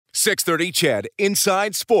630 CHED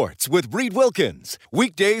Inside Sports with Reed Wilkins.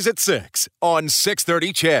 Weekdays at 6 on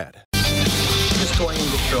 630 CHED. Just going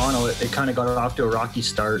into Toronto, it kind of got off to a rocky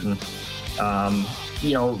start. And,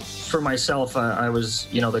 for myself, I was,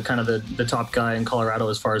 the top guy in Colorado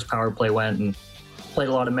as far as power play went, and played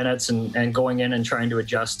a lot of minutes, and going in and trying to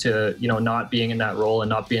adjust to, not being in that role and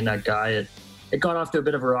not being that guy. It got off to a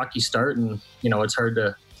bit of a rocky start, and,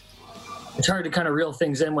 it's hard to kind of reel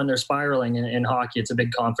things in when they're spiraling in hockey. It's a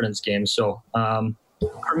big confidence game. So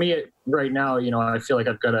for me right now, I feel like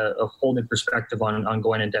I've got a whole new perspective on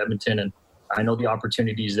going into Edmonton, and I know the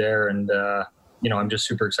opportunities there, and, I'm just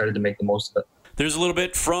super excited to make the most of it. There's a little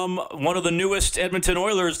bit from one of the newest Edmonton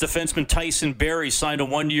Oilers, defenseman Tyson Barrie, signed a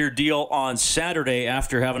one-year deal on Saturday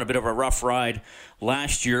after having a bit of a rough ride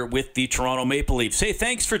last year with the Toronto Maple Leafs. Hey,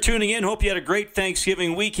 thanks for tuning in. Hope you had a great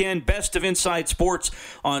Thanksgiving weekend. Best of Inside Sports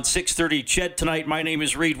on 630 CHED tonight. My name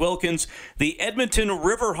is Reed Wilkins. The Edmonton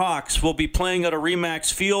Riverhawks will be playing at a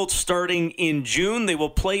RE/MAX Field starting in June. They will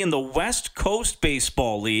play in the West Coast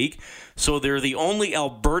Baseball League. So they're the only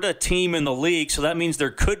Alberta team in the league, so that means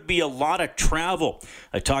there could be a lot of travel.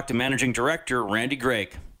 I talked to Managing Director Randy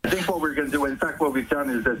Gregg. I think what we're going to do, in fact, what we've done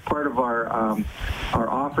is as part of our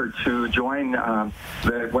offer to join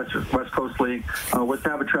the West Coast League was to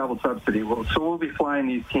have a travel subsidy. So we'll be flying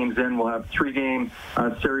these teams in. We'll have 3-game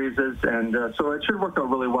series, and so it should work out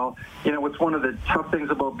really well. It's one of the tough things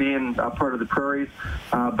about being a part of the Prairies,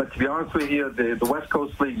 but to be honest with you, the West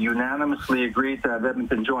Coast League unanimously agreed to have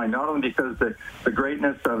Edmonton join, not only because the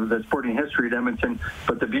greatness of the sporting history at Edmonton,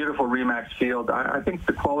 but the beautiful RE/MAX Field. I think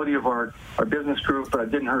the quality of our business group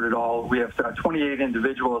didn't hurt at all. We have 28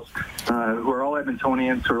 individuals who are all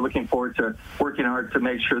Edmontonians who are looking forward to working hard to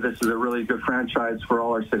make sure this is a really good franchise for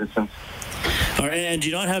all our citizens. All right, and do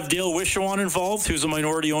you not have Dale Wishawan involved, who's a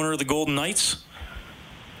minority owner of the Golden Knights?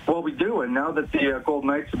 Well, we do, and now that the Golden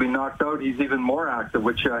Knights have been knocked out, he's even more active,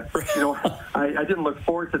 which, I didn't look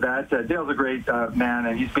forward to that. Dale's a great man,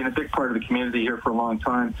 and he's been a big part of the community here for a long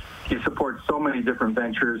time. He supports so many different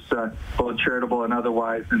ventures, both charitable and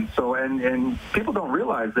otherwise, and people don't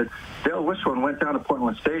realize that Dale Wishawan went down to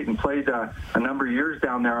Portland State and played a number of years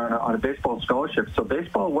down there on a baseball scholarship, so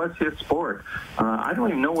baseball was his sport. I don't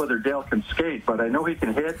even know whether Dale can skate, but I know he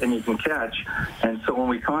can hit and he can catch, and so when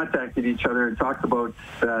we contacted each other and talked about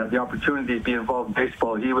the opportunity to be involved in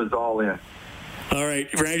baseball, he was all in. All right,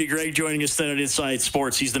 Randy Gregg joining us then at Inside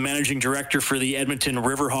Sports. He's the managing director for the Edmonton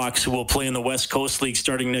Riverhawks, who will play in the West Coast League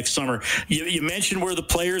starting next summer. You mentioned where the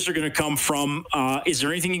players are going to come from. Is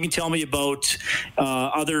there anything you can tell me about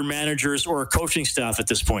other managers or coaching staff at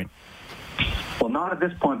this point? Well, not at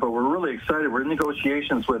this point, but we're really excited. We're in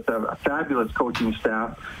negotiations with a fabulous coaching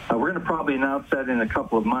staff. We're going to probably announce that in a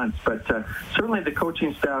couple of months, but certainly the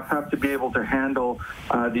coaching staff have to be able to handle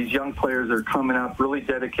these young players that are coming up, really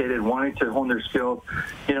dedicated, wanting to hone their skills.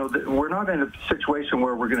 We're not in a situation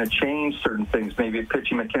where we're going to change certain things, maybe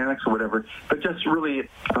pitching mechanics or whatever, but just really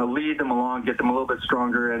lead them along, get them a little bit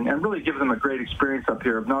stronger, and really give them a great experience up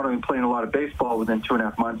here of not only playing a lot of baseball within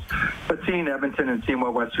 2.5 months, but seeing Edmonton and seeing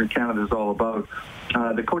what Western Canada is all about.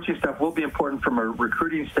 The coaching staff will be important from a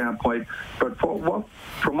recruiting standpoint, but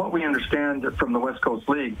from what we understand from the West Coast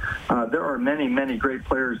League, there are many, many great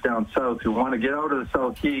players down south who want to get out of the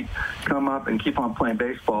South Heat, come up and keep on playing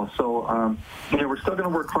baseball. So, we're still going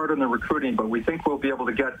to work hard on the recruiting, but we think we'll be able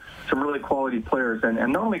to get some really quality players, and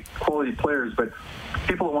not only quality players, but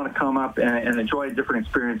people who want to come up and enjoy a different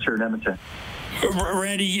experience here in Edmonton.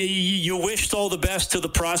 Randy, you wished all the best to the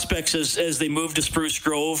prospects as they moved to Spruce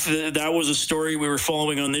Grove. That was a story we were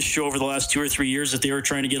following on this show over the last 2 or 3 years, that they were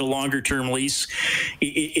trying to get a longer-term lease.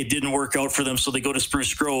 It didn't work out for them, so they go to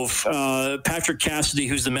Spruce Grove. Patrick Cassidy,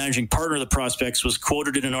 who's the managing partner of the prospects, was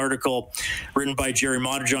quoted in an article written by Jerry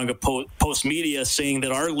Montajong of Post Media saying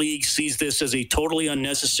that our league sees this as a totally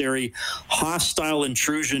unnecessary, hostile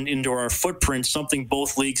intrusion into our footprint, something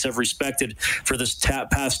both leagues have respected for this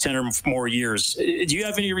past 10 or more years. Do you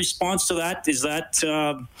have any response to that? Is that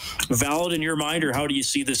valid in your mind, or how do you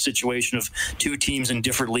see this situation of two teams in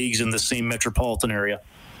different leagues in the same metropolitan area?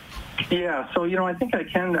 Yeah, so, I think I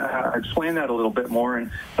can explain that a little bit more, and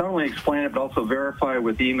not only explain it, but also verify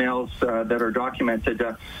with emails that are documented.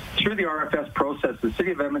 Through the RFS process, the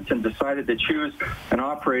City of Edmonton decided to choose an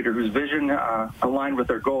operator whose vision aligned with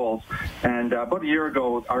their goals, and about a year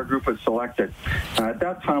ago, our group was selected. At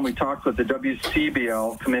that time, we talked with the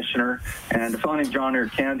WCBL commissioner and a fellow named John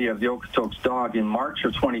Ircandy of the Okotoks Dog in March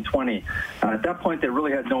of 2020. At that point, they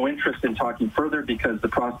really had no interest in talking further because the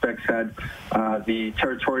prospects had the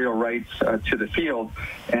territorial rights rights to the field,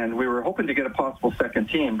 and we were hoping to get a possible second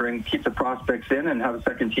team, keep the prospects in and have a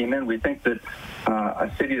second team in. We think that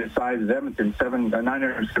a city the size of Edmonton,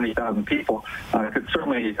 970,000 people, could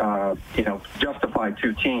certainly justify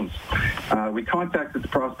two teams. We contacted the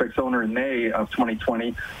prospects owner in May of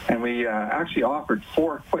 2020, and we actually offered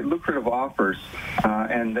 4 quite lucrative offers,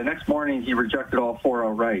 and the next morning he rejected all 4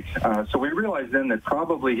 outright. So we realized then that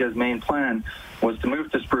probably his main plan was to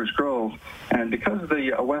move to Spruce Grove, and because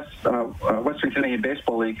the Western Canadian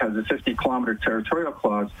Baseball League has a 50-kilometer territorial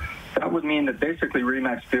clause, that would mean that basically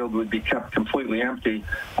RE/MAX Field would be kept completely empty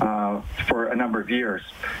for a number of years.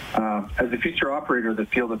 As the future operator of the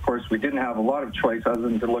field, of course, we didn't have a lot of choice other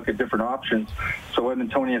than to look at different options, so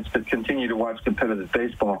Edmontonians could continue to watch competitive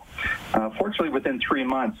baseball. Fortunately, within 3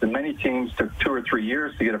 months, and many teams took 2 or 3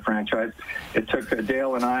 years to get a franchise, it took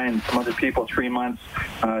Dale and I and some other people 3 months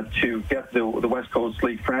to get the West Coast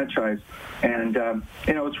League franchise. And,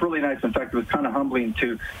 it's really nice. In fact, it was kind of humbling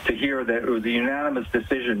to hear that it was a unanimous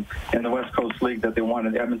decision in the West Coast League that they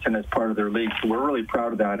wanted Edmonton as part of their league. So we're really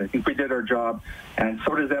proud of that. I think we did our job, and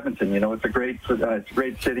so does Edmonton. It's a great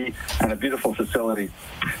city and a beautiful facility.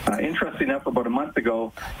 Interesting enough, about a month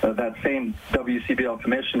ago, that same WCBL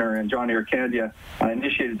commissioner and Johnny Urcandia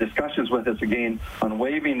initiated discussions with us again on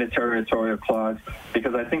waiving the territorial clause,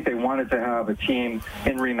 because I think they wanted to have a team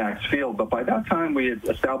in RE/MAX Field. But by that time, we had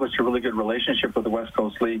established a really good relationship with the West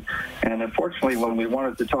Coast League, and unfortunately, when we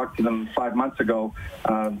wanted to talk to them 5 months ago,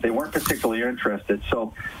 they weren't particularly interested.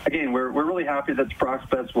 So again, we're really happy that the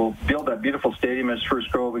prospects will build that beautiful stadium in Spruce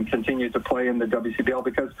Grove and continue to play in the WCBL,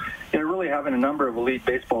 because really having a number of elite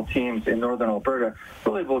baseball teams in Northern Alberta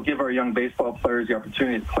really will give our young baseball players the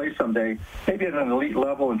opportunity to play someday, maybe at an elite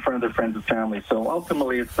level in front of their friends and family. So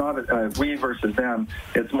ultimately, it's not we versus them.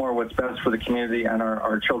 It's more what's best for the community and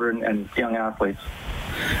our children and young athletes.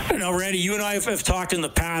 Now, Randy, you and I have talked in the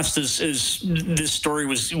past as this story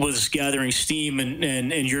was gathering steam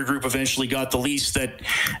and your group eventually got the lease, that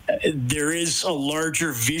there is a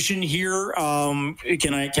larger vision here.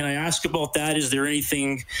 Can I ask about that? Is there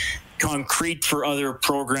anything concrete for other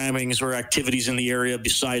programmings or activities in the area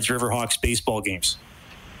besides Riverhawks baseball games?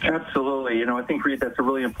 Absolutely. I think, Reed, that's a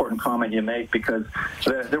really important comment you make, because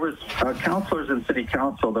there was councillors in City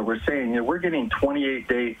Council that were saying, we're getting 28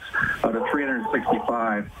 dates out of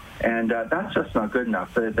 365. And that's just not good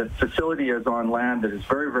enough. The facility is on land that is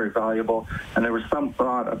very, very valuable, and there was some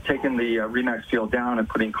thought of taking the RE/MAX Field down and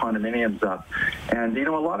putting condominiums up. And,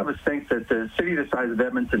 a lot of us think that the city the size of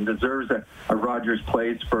Edmonton deserves a Rogers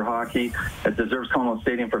Place for hockey, it deserves Commonwealth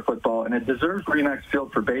Stadium for football, and it deserves RE/MAX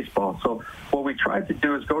Field for baseball. So what we tried to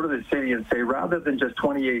do is go to the city and say, rather than just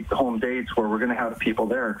 28 home dates where we're going to have people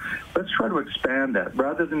there, let's try to expand that.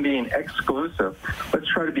 Rather than being exclusive, let's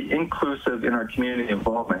try to be inclusive in our community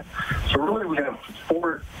involvement. So really, we have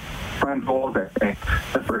 4 prime goals, I think.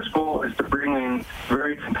 The first goal is to bring in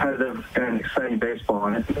very competitive and exciting baseball.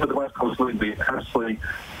 And I think with the West Coast League, we absolutely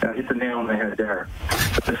hit the nail on the head there.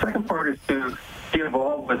 But the second part is to be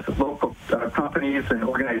involved with local companies and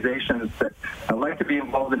organizations that like to be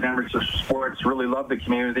involved in amateur sports, really love the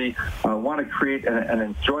community, want to create an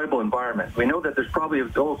enjoyable environment. We know that there's probably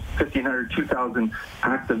those 1,500, 2,000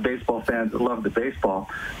 active baseball fans that love the baseball.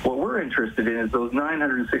 What we're interested in is those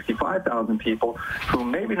 965,000 people who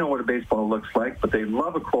maybe know what a baseball looks like, but they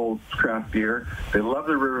love a cold craft beer, they love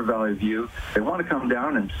the River Valley view, they want to come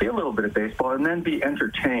down and see a little bit of baseball and then be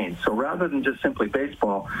entertained. So rather than just simply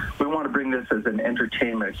baseball, we want to bring this as an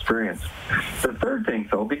entertainment experience. The third thing,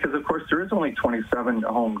 though, because of course there is only 27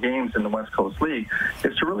 home games in the West Coast League,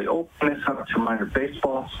 is to really open this up to minor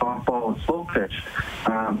baseball, softball, and slow pitch.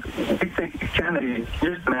 We think Kennedy,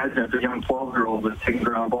 just imagine if a young 12-year-old was taking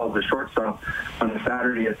ground balls as shortstop on a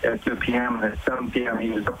Saturday at 2 p.m. and at 7 p.m. he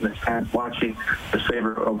was up in the stands watching his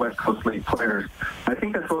favorite West Coast League players. I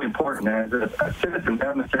think that's really important. As a citizen of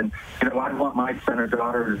Edmonton, I want my son or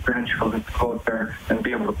daughter or grandchildren to go out there and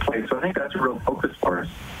be able to play. So I think that's a real focus for us.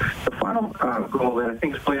 The final goal that I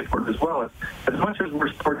think is really important as well is, as much as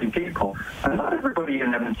we're sporting people, not everybody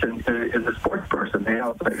in Edmonton is a sports person. They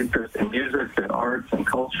have an interest in music and arts and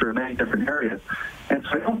culture in many different areas. And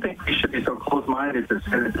so I don't think we should be so close-minded to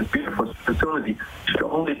say that this beautiful facility should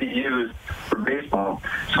only be used for baseball.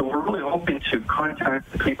 So we're really hoping to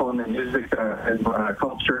contact the people in the music and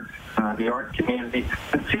culture, the art community,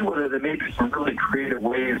 and see whether there may be some really creative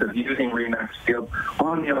ways of using RE/MAX Field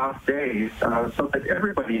on the off days so that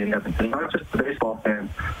everybody in Edmonton, not just the baseball fans,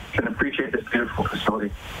 can appreciate this beautiful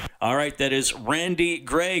facility. All right, that is Randy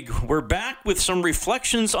Gregg. We're back with some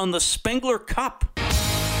reflections on the Spengler Cup.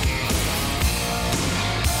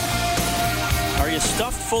 Are you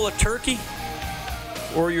stuffed full of turkey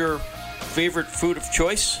or your favorite food of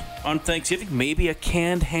choice? on Thanksgiving? Maybe a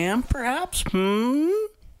canned ham, perhaps?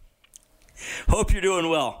 Hope you're doing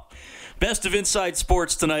well. Best of Inside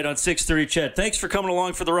Sports tonight on 630 CHED. Thanks for coming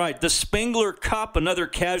along for the ride. The Spengler Cup, another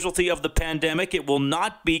casualty of the pandemic. It will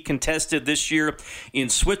not be contested this year in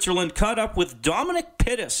Switzerland. Caught up with Dominic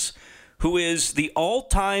Pittis, who is the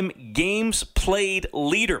all-time games played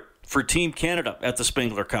leader for Team Canada at the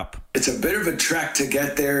Spengler Cup. It's a bit of a trek to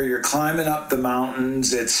get there. You're climbing up the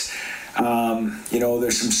mountains. It's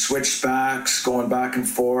there's some switchbacks going back and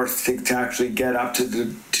forth to actually get up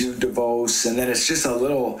to Davos, and then it's just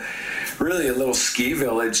really a little ski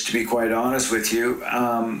village, to be quite honest with you.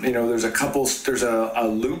 There's a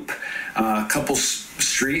loop, a couple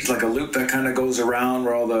streets, like a loop that kind of goes around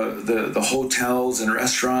where all the hotels and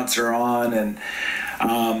restaurants are on, and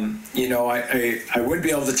I wouldn't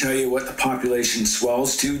be able to tell you what the population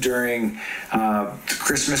swells to during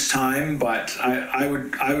Christmas time, but I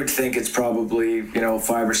would think it's probably 5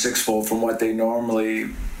 or 6-fold from what they normally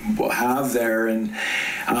will have there. And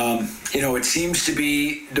it seems to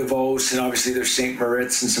be Davos, and obviously there's St.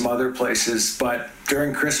 Moritz and some other places, but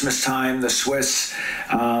during Christmas time, the Swiss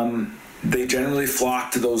they generally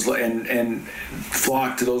flock to those locations,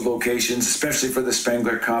 especially for the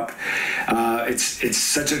Spengler Cup. It's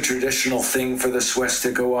such a traditional thing for the Swiss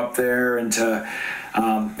to go up there and to,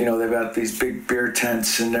 they've got these big beer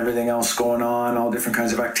tents and everything else going on, all different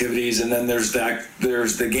kinds of activities, and then there's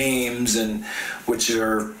the games, and which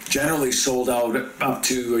are generally sold out up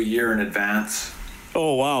to a year in advance.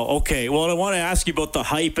 Oh, wow. Okay. Well, I want to ask you about the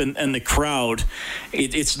hype and the crowd.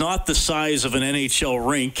 It's not the size of an NHL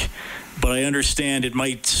rink, but I understand it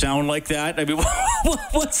might sound like that. I mean,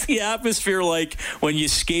 what's the atmosphere like when you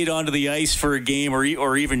skate onto the ice for a game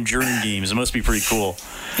or even during games? It must be pretty cool.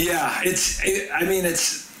 Yeah, the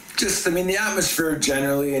atmosphere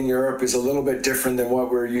generally in Europe is a little bit different than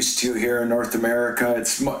what we're used to here in North America.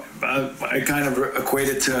 I kind of equate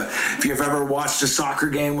it to, if you've ever watched a soccer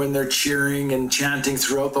game when they're cheering and chanting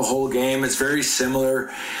throughout the whole game, it's very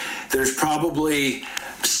similar. There's probably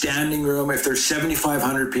standing room, if there's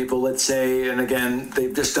 7,500 people, let's say, and again,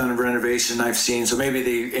 they've just done a renovation I've seen, so maybe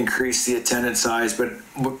they increased the attendance size, but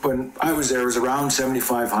when I was there, it was around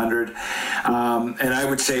 7,500, and I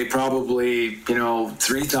would say probably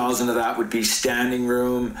 3,000 of that would be standing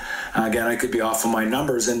room. Again, I could be off on my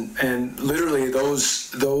numbers, and literally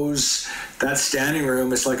that standing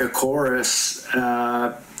room is like a chorus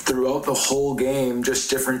throughout the whole game,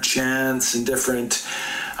 just different chants and different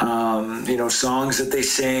songs that they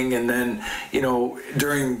sing. And then,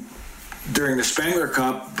 during the Spengler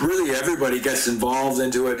Cup, really everybody gets involved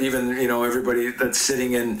into it. Even, everybody that's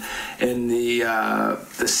sitting in the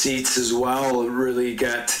seats as well really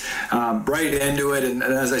get right into it. And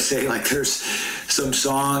as I say, there's some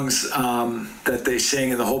songs that they sing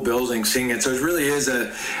and the whole building sing it. So it really is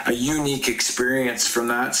a unique experience from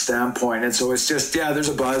that standpoint. And so it's just, there's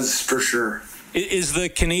a buzz for sure. Is the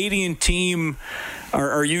Canadian team...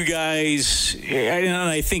 Are you guys, and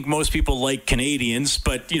I think most people like Canadians,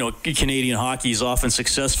 but, Canadian hockey is often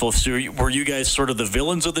successful. So were you guys sort of the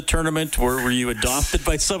villains of the tournament? Were you adopted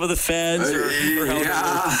by some of the fans?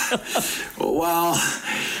 Well,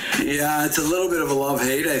 it's a little bit of a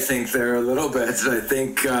love-hate, I think, there a little bit. I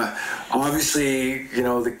think, obviously,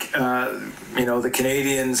 the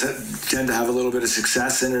Canadians tend to have a little bit of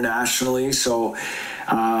success internationally. So,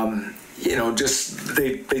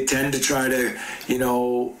 they tend to try to,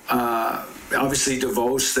 obviously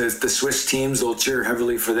Davos, the Swiss teams, they'll cheer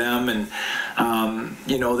heavily for them, and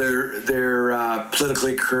they're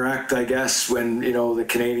politically correct, I guess, when the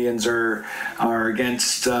Canadians are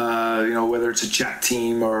against whether it's a Czech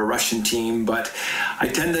team or a Russian team, but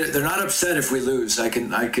they're not upset if we lose. I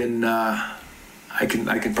can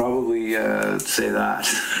probably say that.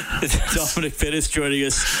 Dominic Pittis joining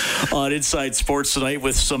us on Inside Sports tonight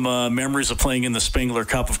with some memories of playing in the Spengler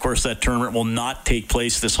Cup. Of course, that tournament will not take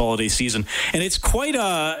place this holiday season. And it's quite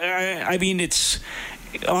it's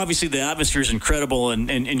obviously the atmosphere is incredible,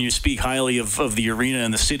 and you speak highly of the arena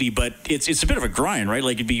and the city, but it's a bit of a grind, right?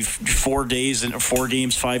 Like it'd be 4 days and 4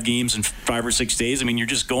 games, 5 games in 5 or 6 days. I mean, you're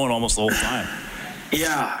just going almost the whole time.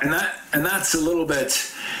 Yeah, and that's a little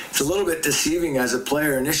bit deceiving as a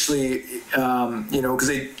player initially, because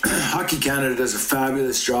Hockey Canada does a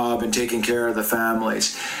fabulous job in taking care of the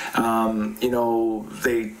families.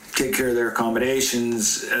 They take care of their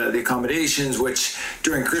accommodations, which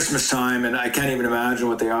during Christmas time, and I can't even imagine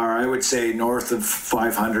what they are, I would say north of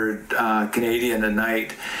 500 Canadian a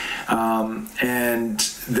night. And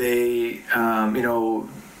they,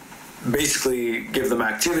 basically give them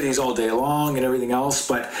activities all day long and everything else.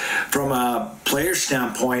 But from a player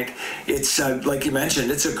standpoint, it's like you mentioned,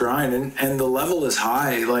 it's a grind, and the level is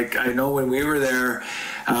high. Like, I know when we were there,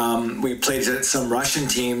 we played at some Russian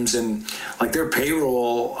teams, and like their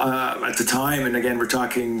payroll at the time, and again, we're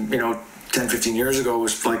talking, 10, 15 years ago,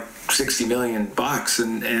 was like $60 million.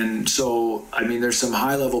 And so, I mean, there's some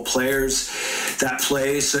high level players that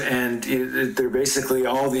play, and they're basically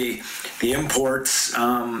all the imports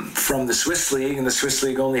from the Swiss League, and the Swiss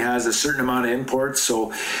League only has a certain amount of imports.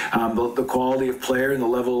 So the quality of player and the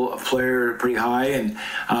level of player are pretty high. And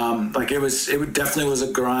it definitely was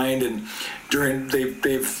a grind. And they've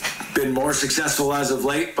been more successful as of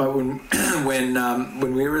late. But when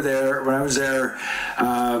we were there, when I was there,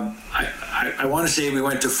 I want to say we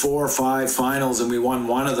went to 4 or 5 finals and we won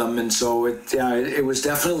one of them. And so it was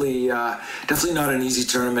definitely not an easy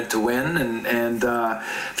tournament to win, and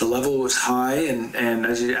the level was high. And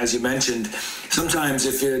as you mentioned, sometimes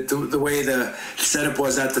the way the setup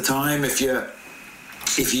was at the time, if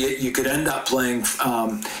you could end up playing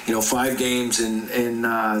 5 games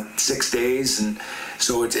in 6 days, and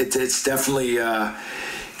so it's definitely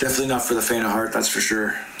not for the faint of heart, that's for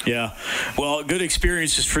sure. Yeah, well, good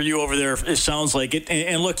experiences for you over there, it sounds like it.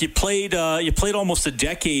 And look, you played almost a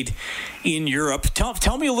decade in Europe.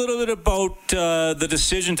 Tell me a little bit about the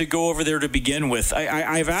decision to go over there to begin with.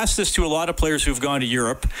 I've asked this to a lot of players who've gone to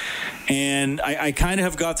Europe, and I kind of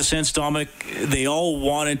have got the sense, Dominic, they all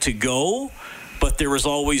wanted to go, but there was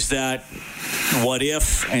always that what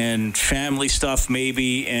if and family stuff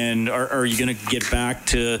maybe, and are you going to get back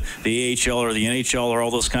to the AHL or the NHL or all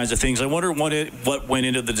those kinds of things? I wonder what went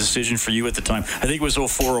into the decision for you at the time. I think it was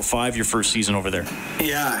 04-05, your first season over there.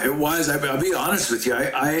 Yeah, it was. I'll be honest with you.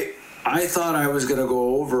 I thought I was going to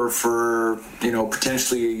go over for,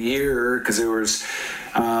 potentially a year, because there was,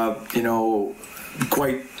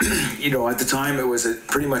 quite, at the time it was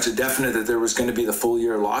pretty much a definite that there was going to be the full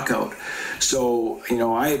year lockout. So,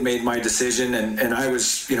 I had made my decision, and I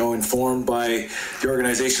was, informed by the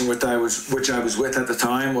organization which I was with at the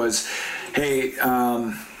time was, hey,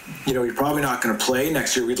 you're probably not going to play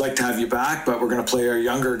next year. We'd like to have you back, but we're going to play our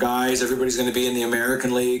younger guys. Everybody's going to be in the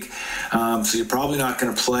American League. So you're probably not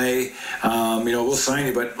going to play. We'll sign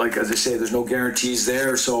you, but like, as I say, there's no guarantees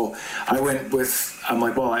there. So I went with, I'm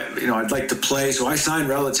like, well, I'd like to play. So I signed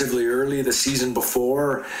relatively early the season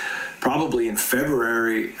before, probably in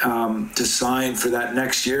February, to sign for that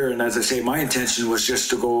next year. And as I say, my intention was just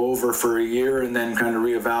to go over for a year and then kind of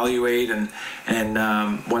reevaluate. And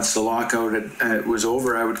once the lockout was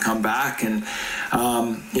over, I would come back. And,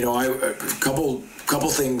 a couple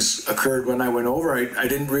things occurred when I went over. I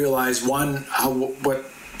didn't realize, one,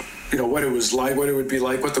 what it was like, what it would be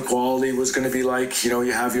like, what the quality was going to be like.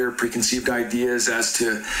 You have your preconceived ideas as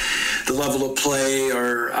to the level of play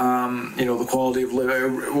or, the quality of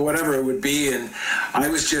living, whatever it would be. And I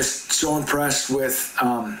was just so impressed with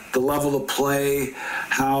the level of play,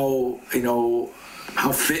 how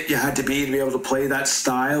fit you had to be able to play that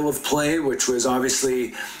style of play, which was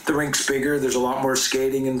obviously the rink's bigger. There's a lot more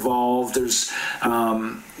skating involved. There's,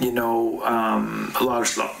 a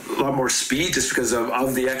lot more speed just because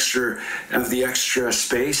of the extra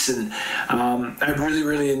space. And I really,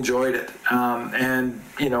 really enjoyed it. And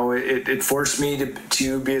it forced me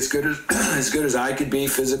to be as good as I could be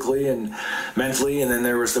physically and mentally. And then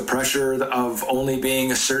there was the pressure of only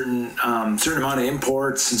being a certain amount of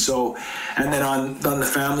imports. And then on the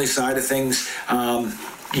family side of things,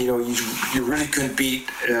 you really couldn't beat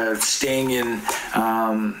staying in,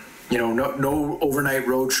 no overnight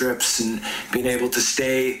road trips and being able to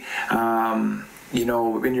stay, in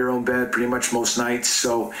your own bed pretty much most nights.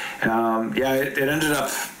 So, it ended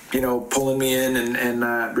up, pulling me in,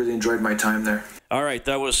 and really enjoyed my time there. All right,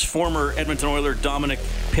 that was former Edmonton Oiler Dominic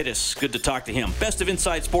Pittis. Good to talk to him. Best of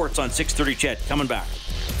Inside Sports on 630 CHED. Coming back.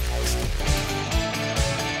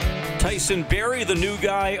 Tyson Barrie, the new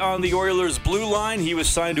guy on the Oilers' blue line. He was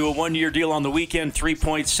signed to a one-year deal on the weekend,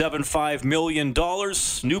 $3.75 million.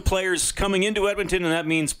 New players coming into Edmonton, and that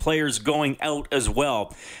means players going out as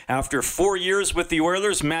well. After 4 years with the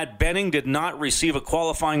Oilers, Matt Benning did not receive a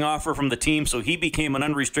qualifying offer from the team, so he became an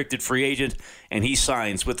unrestricted free agent, and he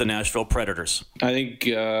signs with the Nashville Predators. I think,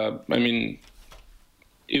 it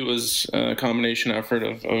was a combination effort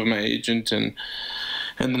of my agent and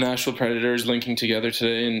the Nashville Predators linking together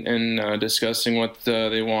today and discussing what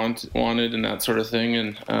they wanted and that sort of thing.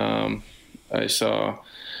 And I saw,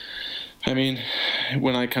 when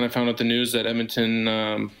I kind of found out the news that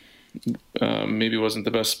Edmonton maybe wasn't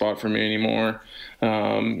the best spot for me anymore.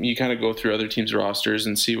 You kind of go through other teams' rosters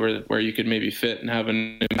and see where you could maybe fit and have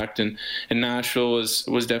an impact. And Nashville was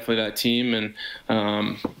definitely that team. And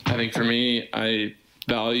I think for me, I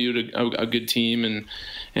valued a good team,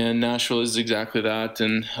 and Nashville is exactly that.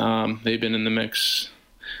 And they've been in the mix,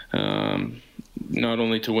 not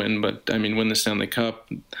only to win, but win the Stanley Cup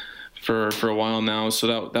for a while now.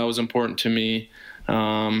 So that was important to me.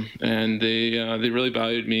 And they really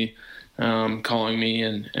valued me, calling me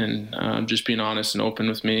and just being honest and open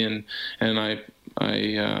with me, and I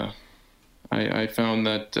found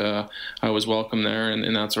that I was welcome there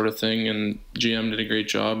and that sort of thing. And GM did a great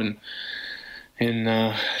job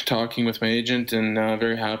in talking with my agent, and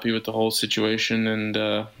very happy with the whole situation,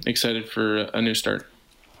 and excited for a new start.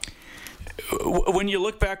 When you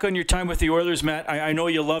look back on your time with the Oilers, Matt, I know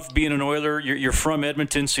you love being an Oiler. You're from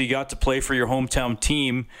Edmonton, so you got to play for your hometown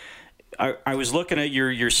team. I was looking at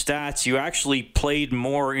your stats. You actually played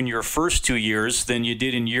more in your first 2 years than you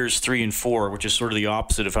did in years 3 and 4, which is sort of the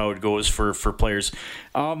opposite of how it goes for players.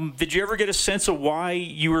 Did you ever get a sense of why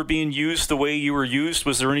you were being used the way you were used?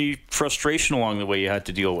 Was there any frustration along the way you had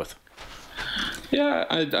to deal with? Yeah,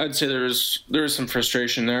 I'd say there was some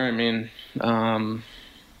frustration there.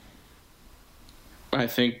 I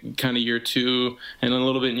think kind of year 2 and a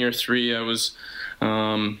little bit in year 3, I was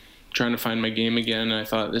trying to find my game again. I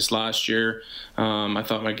thought this last year, I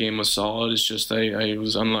thought my game was solid. It's just I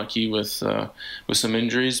was unlucky with some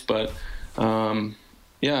injuries. But I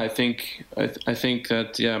think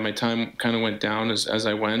that my time kind of went down as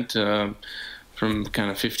I went from kind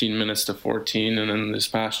of 15 minutes to 14, and then this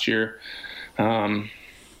past year.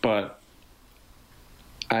 But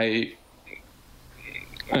at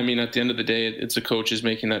the end of the day, it's the coaches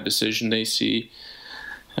making that decision. They see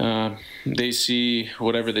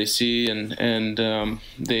whatever they see, and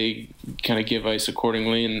they kind of give ice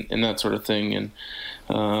accordingly and that sort of thing. And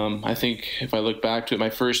I think if I look back to it, my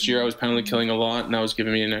first year I was penalty killing a lot, and that was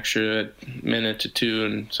giving me an extra minute to 2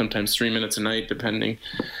 and sometimes 3 minutes a night, depending.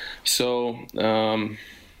 So,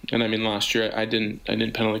 last year I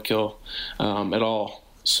didn't penalty kill at all.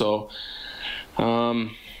 So,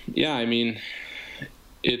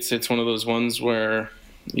 it's one of those ones where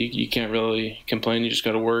you can't really complain. You just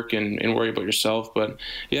got to work and worry about yourself. But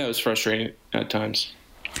yeah, it was frustrating at times.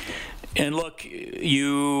 And look,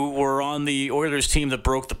 you were on the Oilers team that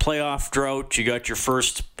broke the playoff drought. You got your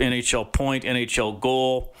first NHL point, NHL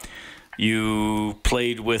goal. You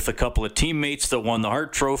played with a couple of teammates that won the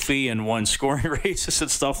Hart Trophy and won scoring races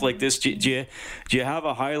and stuff like this. Do you have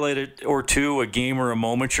a highlight or two, a game or a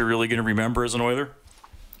moment you're really going to remember as an Oiler?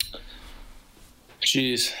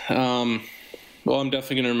 Jeez. Well, I'm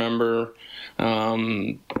definitely going to remember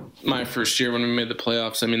my first year when we made the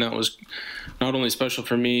playoffs. That was not only special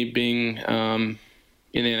for me being in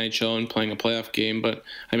the NHL and playing a playoff game, but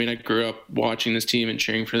I grew up watching this team and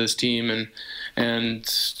cheering for this team, and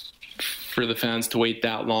for the fans to wait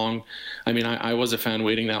that long. I was a fan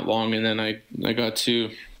waiting that long, and then I got to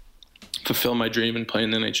fulfill my dream and play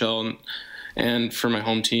in the NHL and for my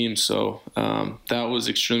home team. So that was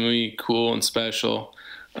extremely cool and special.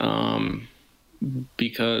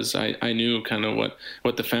 Because I knew kind of what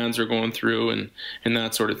the fans were going through and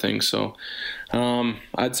that sort of thing. So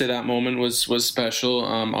I'd say that moment was special.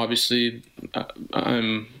 Obviously,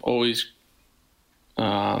 I'm always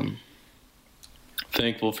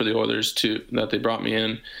thankful for the Oilers that they brought me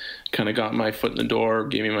in, kind of got my foot in the door,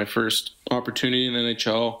 gave me my first opportunity in the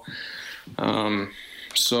NHL.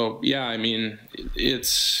 So yeah,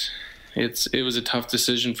 it was a tough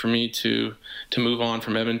decision for me to move on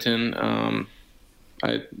from Edmonton.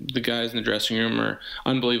 The guys in the dressing room are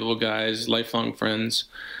unbelievable guys, lifelong friends.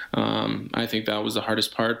 I think that was the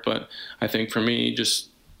hardest part, but I think for me, just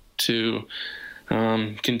to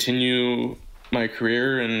continue my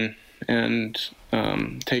career and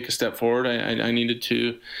take a step forward, I needed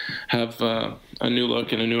to have a new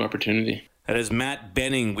look and a new opportunity. That is Matt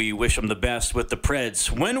Benning. We wish him the best with the Preds.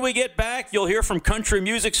 When we get back, you'll hear from country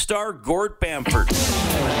music star Gord Bamford.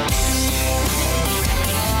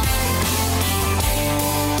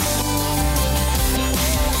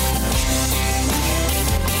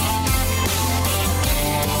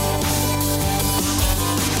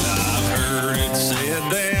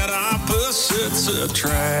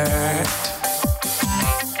 Attract.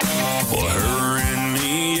 Well, her and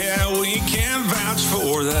me, yeah, we can vouch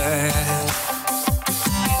for that.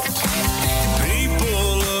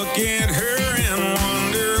 People look at her and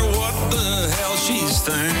wonder what the hell she's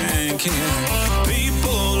thinking.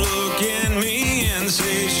 People look at me and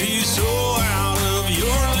say she's so out of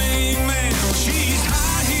your league, man. She's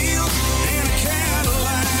high heels in a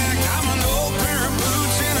Cadillac. I'm an old pair of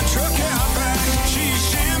boots in a truck.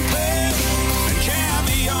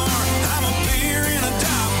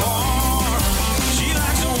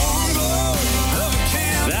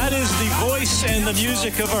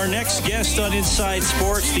 music of our next guest on Inside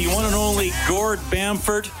Sports, the one and only Gord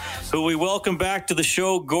Bamford, who we welcome back to the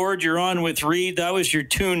show. Gord, you're on with Reed. That was your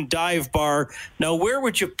tune, Dive Bar. Now, where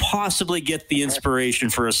would you possibly get the inspiration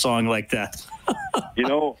for a song like that?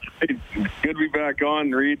 It's good to be back on,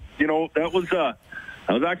 Reed. That was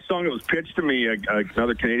actually a song that was pitched to me.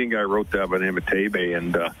 Another Canadian guy wrote that by the name of Tebe,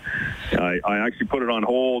 and I actually put it on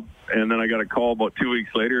hold, and then I got a call about 2 weeks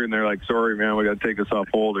later, and they're like, sorry, man, we got to take this off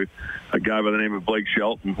hold. A guy by the name of Blake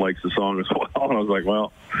Shelton likes the song as well, and I was like,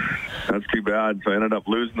 well, that's too bad. So I ended up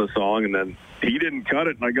losing the song, and then he didn't cut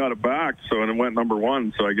it, and I got it back, so it went number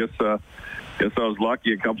one. So I guess I was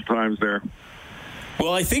lucky a couple times there.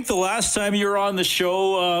 Well, I think the last time you were on the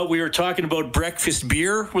show, we were talking about Breakfast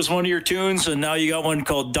Beer was one of your tunes, and now you got one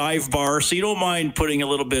called Dive Bar. So you don't mind putting a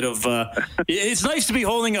little bit of it's nice to be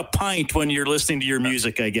holding a pint when you're listening to your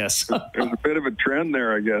music, I guess. There's a bit of a trend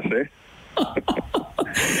there, I guess, eh?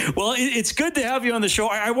 Well, it's good to have you on the show.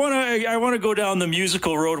 I want to go down the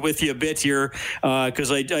musical road with you a bit here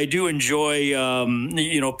because I do enjoy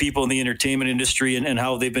people in the entertainment industry and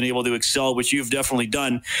how they've been able to excel, which you've definitely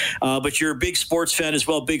done. But you're a big sports fan as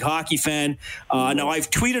well, big hockey fan. Now I've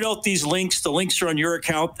tweeted out these links. The links are on your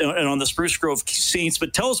account and on the Spruce Grove Saints.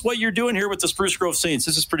 But tell us what you're doing here with the Spruce Grove Saints.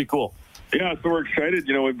 This is pretty cool. Yeah, so we're excited.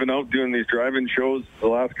 We've been out doing these drive-in shows the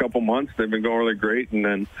last couple months. They've been going really great, and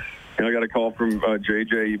then. I got a call from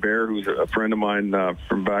JJ Hebert, who's a friend of mine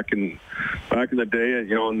from back in the day,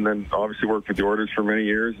 and then obviously worked with the Orders for many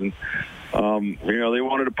years. And, they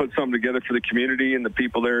wanted to put something together for the community and the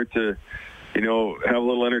people there to, have a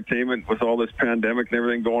little entertainment with all this pandemic and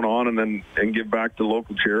everything going on and give back to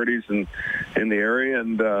local charities in the area.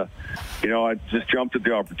 And, I just jumped at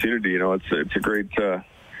the opportunity. It's a great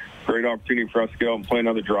opportunity for us to go out and play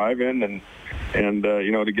another drive-in and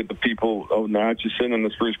to get the people out in Atchison and the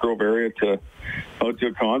Spruce Grove area out to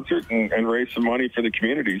a concert and raise some money for the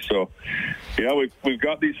community. So, yeah, we've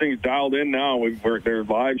got these things dialed in now. They're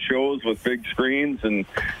live shows with big screens, and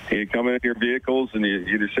you come in your vehicles and you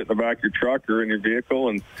either sit in the back of your truck or in your vehicle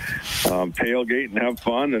and tailgate and have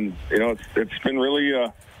fun. And it's been really.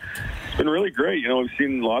 It's been really great. We've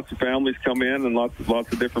seen lots of families come in and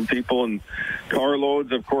lots of different people and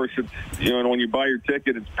carloads. Of course, it's when you buy your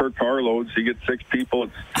ticket, it's per carload, so you get 6 people.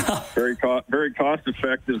 It's very cost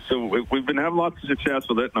effective. So we've been having lots of success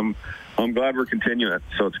with it, and I'm glad we're continuing it.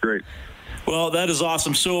 So it's great. Well, that is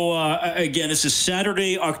awesome. So again, this is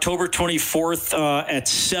Saturday, October 24th at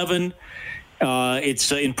 7.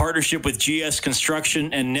 It's in partnership with GS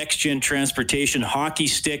Construction and Next Gen Transportation, Hockey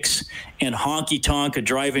Sticks and Honky Tonk, a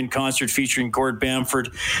drive-in concert featuring Gord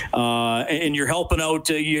Bamford. And you're helping out.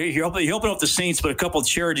 You're helping out the Saints, but a couple of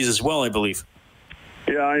charities as well, I believe.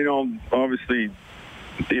 Yeah, obviously,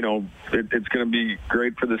 it's going to be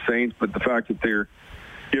great for the Saints, but the fact that they're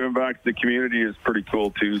giving back to the community is pretty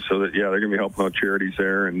cool too. So that they're going to be helping out charities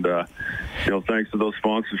there, and thanks to those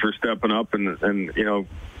sponsors for stepping up and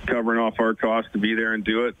covering off our costs to be there and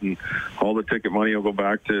do it, and all the ticket money will go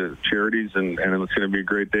back to charities, and it's going to be a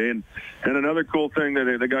great day. And another cool thing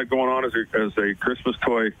that they got going on is a Christmas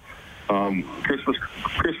toy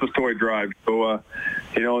Christmas toy drive. So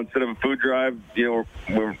instead of a food drive, we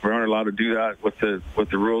aren't allowed to do that with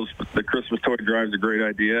the rules. But the Christmas toy drive is a great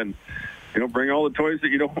idea, and bring all the toys that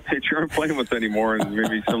you aren't playing with anymore, and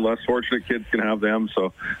maybe some less fortunate kids can have them.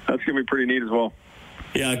 So that's going to be pretty neat as well.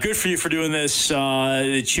 Yeah, good for you for doing this.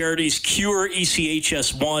 The charities Cure,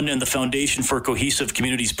 ECHS1, and the Foundation for Cohesive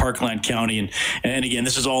Communities, Parkland County. And again,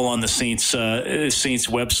 this is all on the Saints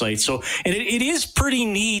website. So, and it is pretty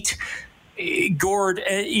neat, Gord,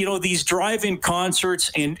 these drive-in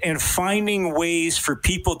concerts and finding ways for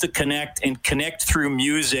people to connect through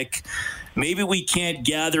music. Maybe we can't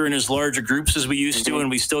gather in as large groups as we used to, and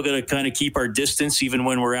we still got to kind of keep our distance even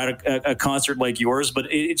when we're at a concert like yours. But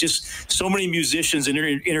it just, so many musicians and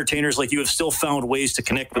entertainers like you have still found ways to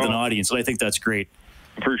connect with an audience, and I think that's great.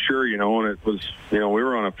 For sure, and it was, we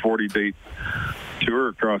were on a 40-date tour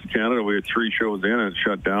across Canada. We had 3 shows in, and it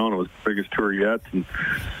shut down. It was the biggest tour yet. And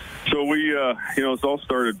so we, it's all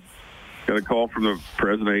started. Got a call from the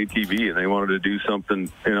president of ATV, and they wanted to do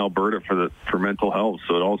something in Alberta for mental health.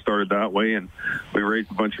 So it all started that way, and we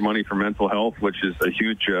raised a bunch of money for mental health, which is a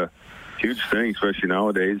huge thing, especially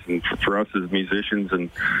nowadays. And for us as musicians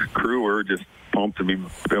and crew, we're just pumped to be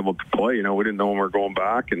able to play. We didn't know when we were going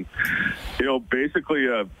back, and basically,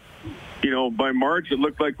 by March it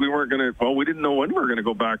looked like we weren't going to. Well, we didn't know when we were going to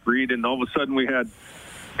go back, Reed, and all of a sudden we had.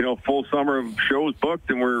 Full summer of shows booked,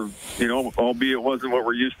 and we're, albeit it wasn't what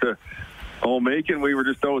we're used to all making, we were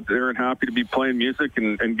just out there and happy to be playing music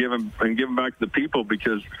and giving back to the people,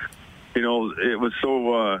 because, you know, it was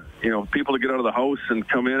so, you know, people to get out of the house and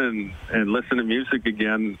come in and listen to music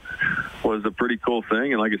again was a pretty cool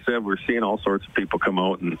thing. And like I said, we're seeing all sorts of people come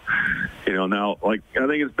out, and, you know, now, like, I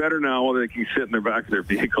think it's better now they can sit in the back of their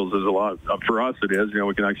vehicles. There's a lot, for us it is, you know,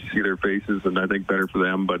 we can actually see their faces, and I think better for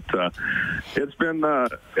them. But it's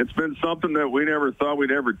been something that we never thought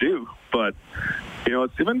we'd ever do. But, you know,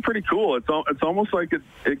 it's been pretty cool. It's almost like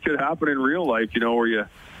it could happen in real life, you know, where you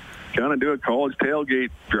kind of do a college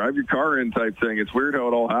tailgate, drive your car in type thing. It's weird how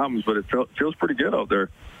it all happens, but it feels pretty good out there.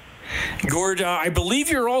 Gord, I believe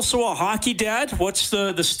you're also a hockey dad. What's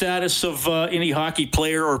the status of any hockey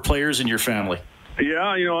player or players in your family?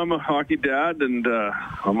 Yeah, you know, I'm a hockey dad, and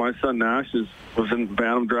my son Nash was in the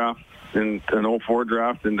Bantam draft, in an 04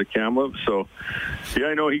 draft into Kamloops. So, yeah,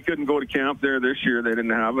 I know he couldn't go to camp there this year. They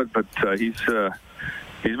didn't have it, but he's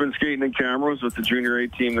been skating in Camrose with the junior A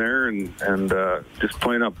team there, and just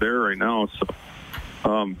playing up there right now. So,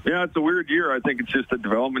 yeah, it's a weird year. I think it's just a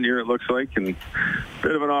development year, it looks like, and a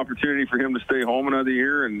bit of an opportunity for him to stay home another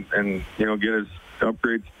year and you know, get his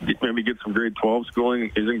upgrades, maybe get some grade 12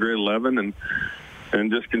 schooling. He's in grade 11,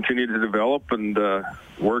 and just continue to develop and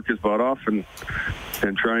work his butt off and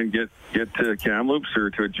try and get to Kamloops or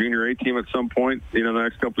to a junior A team at some point. You know, the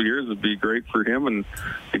next couple of years would be great for him and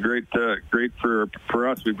be great for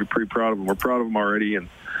us. We'd be pretty proud of him. We're proud of him already, and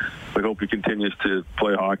we hope he continues to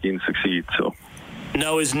play hockey and succeed. So.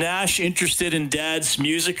 Now, is Nash interested in Dad's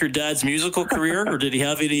music or Dad's musical career, or did he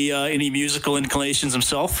have any musical inclinations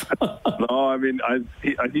himself? No, I mean,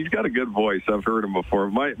 he's got a good voice. I've heard him before.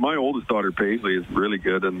 My oldest daughter, Paisley, is really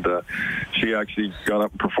good, and she actually got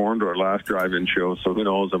up and performed at our last drive-in show, so who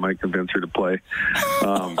knows, I might convince her to play.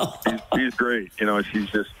 She's great. You know, she's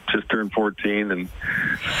just turned 14, and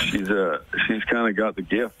she's kind of got the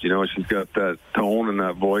gift. You know, she's got that tone and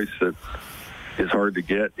that voice that is hard to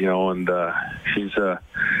get, you know, and she's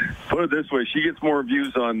put it this way, she gets more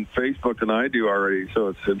views on Facebook than I do already, so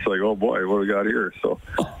it's like, oh boy, what do we got here? So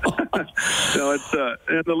you know, it's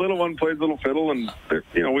and the little one plays a little fiddle, and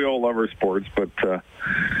you know, we all love our sports, but you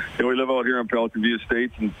know, we live out here on Pelican View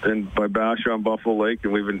Estates and by Basha on Buffalo Lake,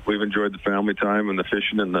 and we've enjoyed the family time and the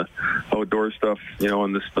fishing and the outdoor stuff, you know,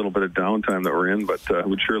 and this little bit of downtime that we're in, but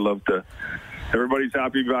we'd sure love to. Everybody's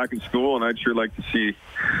happy to be back in school, and I'd sure like to see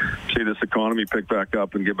this economy pick back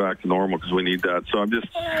up and get back to normal, because we need that. So I'm just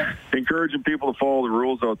encouraging people to follow the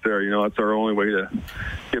rules out there. You know, that's our only way to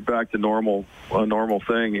get back to a normal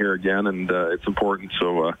thing here again, and it's important.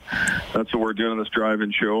 So that's what we're doing in this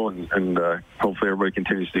drive-in show, and hopefully everybody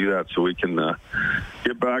continues to do that so we can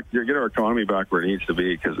get our economy back where it needs to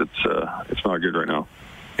be, because it's not good right now.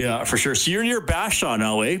 Yeah, for sure. So you're near Bashaw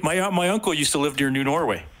now, eh? My uncle used to live near New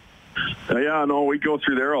Norway. Yeah, no, we go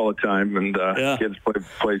through there all the time, and kids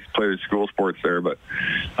play school sports there. But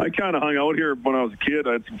I kind of hung out here when I was a kid.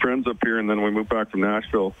 I had some friends up here, and then we moved back from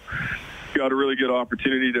Nashville. Got a really good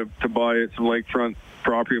opportunity to buy some lakefront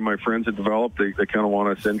property my friends had developed. They kind of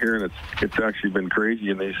want us in here, and it's actually been crazy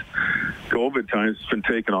in these COVID times. It's been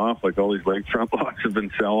taking off. Like, all these lakefront lots have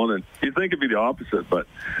been selling, and you'd think it'd be the opposite, but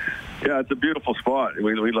yeah, it's a beautiful spot.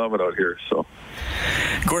 We love it out here. So,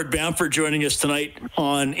 Gord Bamford joining us tonight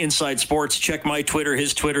on Inside Sports. Check my Twitter,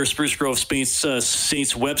 his Twitter, Spruce Grove Saints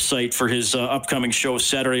website for his upcoming show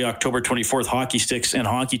Saturday, October 24th, Hockey Sticks and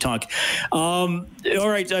Honky Tonk. All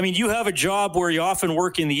right. I mean, you have a job where you often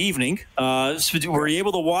work in the evening. So were you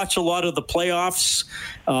able to watch a lot of the playoffs?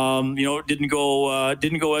 You know, it didn't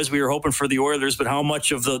go as we were hoping for the Oilers, but how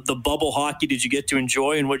much of the bubble hockey did you get to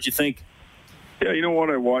enjoy, and what did you think? Yeah, you know what,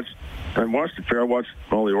 I watched it fair. I watched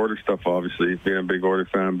all the Order stuff, obviously, being a big Order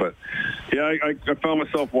fan. But, yeah, I found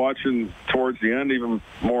myself watching towards the end even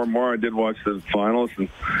more and more. I did watch the finals, and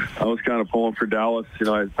I was kind of pulling for Dallas. You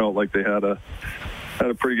know, I felt like they had a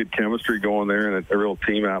pretty good chemistry going there and a real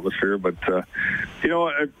team atmosphere. But, you know,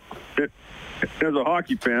 as a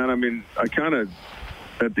hockey fan, I mean, I kind of,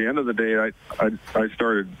 at the end of the day, I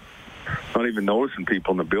started not even noticing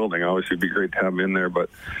people in the building. Obviously, it'd be great to have them in there, but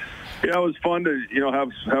yeah, it was fun to, you know, have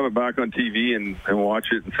it back on TV and watch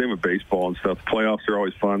it, and same with baseball and stuff. The playoffs are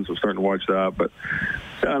always fun, so I'm starting to watch that. But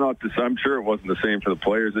yeah, I'm sure it wasn't the same for the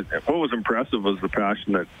players. What was impressive was the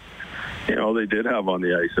passion that, you know, they did have on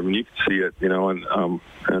the ice. I mean, you could see it, you know,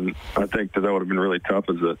 and I think that would have been really tough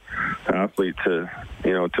as an athlete to,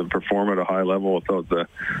 you know, to perform at a high level without that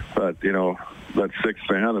sixth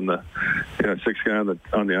fan and the sixth guy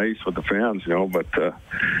on the ice with the fans, you know. But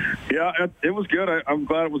yeah, it was good. I'm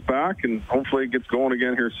glad it was back, and hopefully it gets going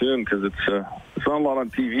again here soon, because it's not a lot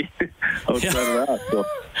on TV outside of that. So.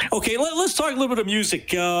 Okay, let's talk a little bit of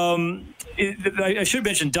music. I should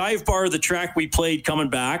mention Dive Bar, the track we played coming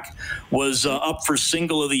back, was up for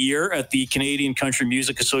Single of the Year at the Canadian Country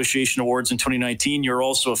Music Association Awards in 2019. You're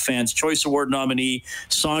also a Fans' Choice Award nominee,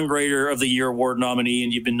 Songwriter of the Year Award nominee,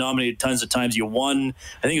 and you've been nominated tons of times. You won,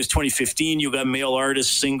 I think it was 2015. You got Male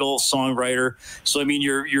Artist, Single, Songwriter. So, I mean,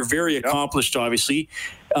 you're very accomplished, obviously.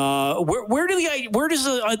 Where does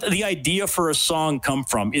the idea for a song come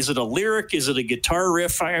from? Is it a lyric? Is it a guitar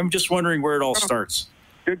riff? I'm just wondering where it all starts.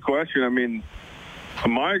 Good question. I mean,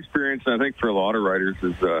 my experience, I think for a lot of writers,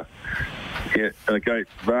 is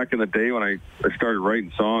back in the day when I started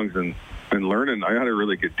writing songs and learning, I had a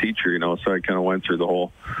really good teacher, so I kind of went through the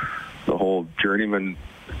whole journeyman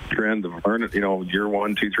trend of learning, year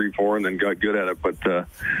 1, 2, 3, 4, and then got good at it. But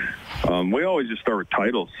we always just start with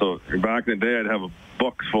titles. So back in the day, I'd have a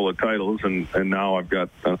book full of titles, and now I've got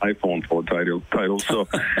an iPhone full of titles. So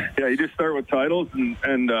yeah, you just start with titles,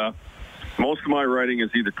 and most of my writing is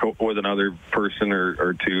either with another person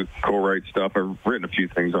or to co-write stuff. I've written a few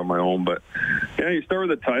things on my own, but yeah, you start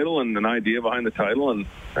with a title and an idea behind the title, and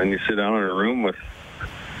you sit down in a room with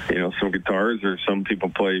some guitars, or some people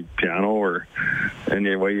play piano, and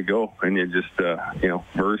away you go, and you just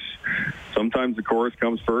verse. Sometimes the chorus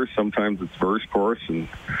comes first, sometimes it's verse, chorus,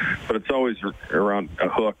 but it's always around a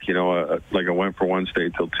hook, like I went for one, stay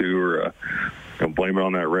till two, or blame it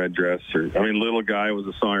on that red dress. Or Little Guy was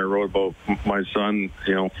a song I wrote about my son,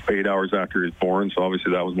 8 hours after he was born, so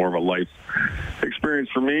obviously that was more of a life experience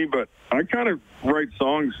for me. But I kind of write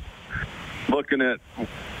songs looking at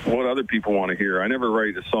what other people want to hear. I never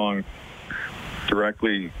write a song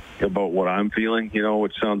directly about what I'm feeling,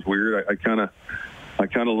 which sounds weird. I kind of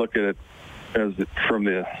look at it as from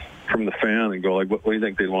the fan and go, like, what do you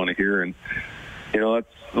think they'd want to hear? And that's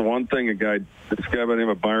the one thing this guy by the name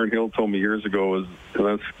of Byron Hill told me years ago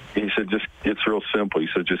he said, it's real simple. He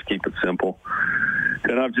said, just keep it simple.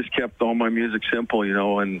 And I've just kept all my music simple,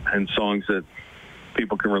 and songs that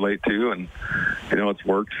people can relate to, and it's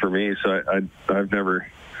worked for me. So I've never,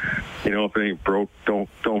 if it ain't broke, don't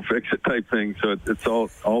fix it type thing. So it's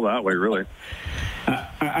all that way, really.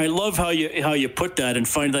 I love how you put that and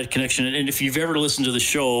find that connection. And if you've ever listened to the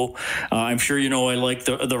show, I'm sure I like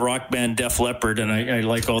the rock band Def Leppard, and I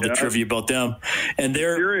like all the trivia about them. And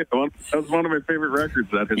that's one of my favorite records.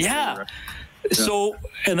 Yeah. So,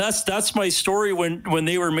 and that's my story. When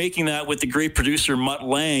they were making that with the great producer Mutt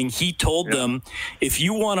Lang, he told them, if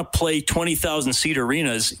you want to play 20,000 seat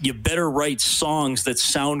arenas, you better write songs that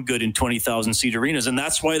sound good in 20,000 seat arenas. And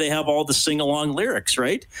that's why they have all the sing along lyrics,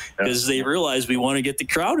 right? Because they realize we want to get the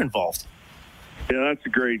crowd involved. Yeah, that's a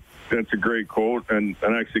great quote. And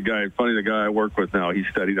actually, the guy I work with now, he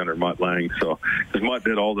studied under Mutt Lang. So, because Mutt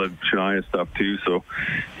did all the Shania stuff too. So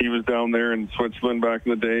he was down there in Switzerland back in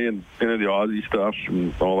the day and into the Aussie stuff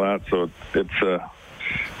and all that. So it's,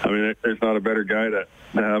 there's not a better guy to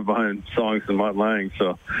have behind songs than Mutt Lang.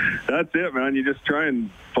 So that's it, man. You just try and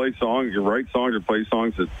play songs, you write songs or play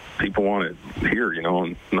songs that people want to hear,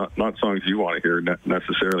 and not songs you want to hear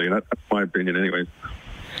necessarily. And that's my opinion anyways.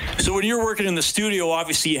 So when you're working in the studio,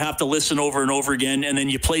 obviously you have to listen over and over again, and then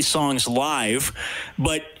you play songs live.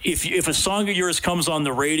 But if a song of yours comes on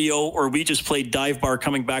the radio, or we just played Dive Bar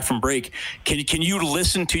coming back from break, can you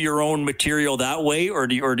listen to your own material that way, or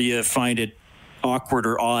do you find it awkward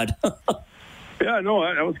or odd? Yeah, no,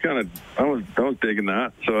 I was digging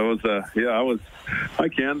that. So I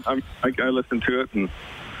listen to it, and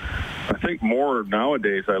I think more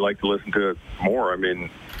nowadays I like to listen to it more.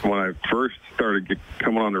 When I first started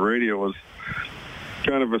coming on the radio, it was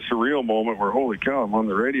kind of a surreal moment where, holy cow, I'm on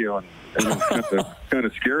the radio, and it's kind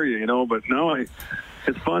of scary, But now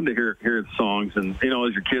it's fun to hear the songs, and as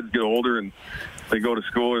your kids get older and they go to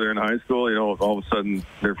school or they're in high school, all of a sudden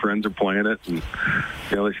their friends are playing it, and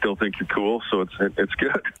they still think you're cool, so it's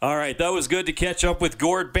good. All right, that was good to catch up with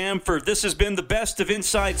Gord Bamford. This has been the best of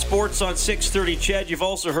Inside Sports on 630 CHED. You've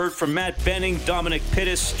also heard from Matt Benning, Dominic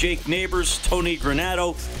Pittis, Jake Neighbors, Tony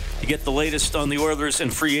Granato. To get the latest on the Oilers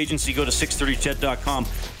and free agency, go to 630ched.com,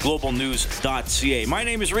 globalnews.ca. My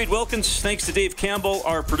name is Reed Wilkins. Thanks to Dave Campbell,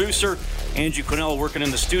 our producer. Andrew Quinnell working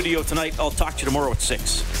in the studio tonight. I'll talk to you tomorrow at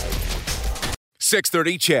 6.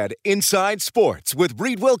 630 CHED Inside Sports with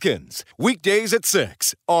Reed Wilkins. Weekdays at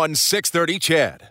 6 on 630 CHED.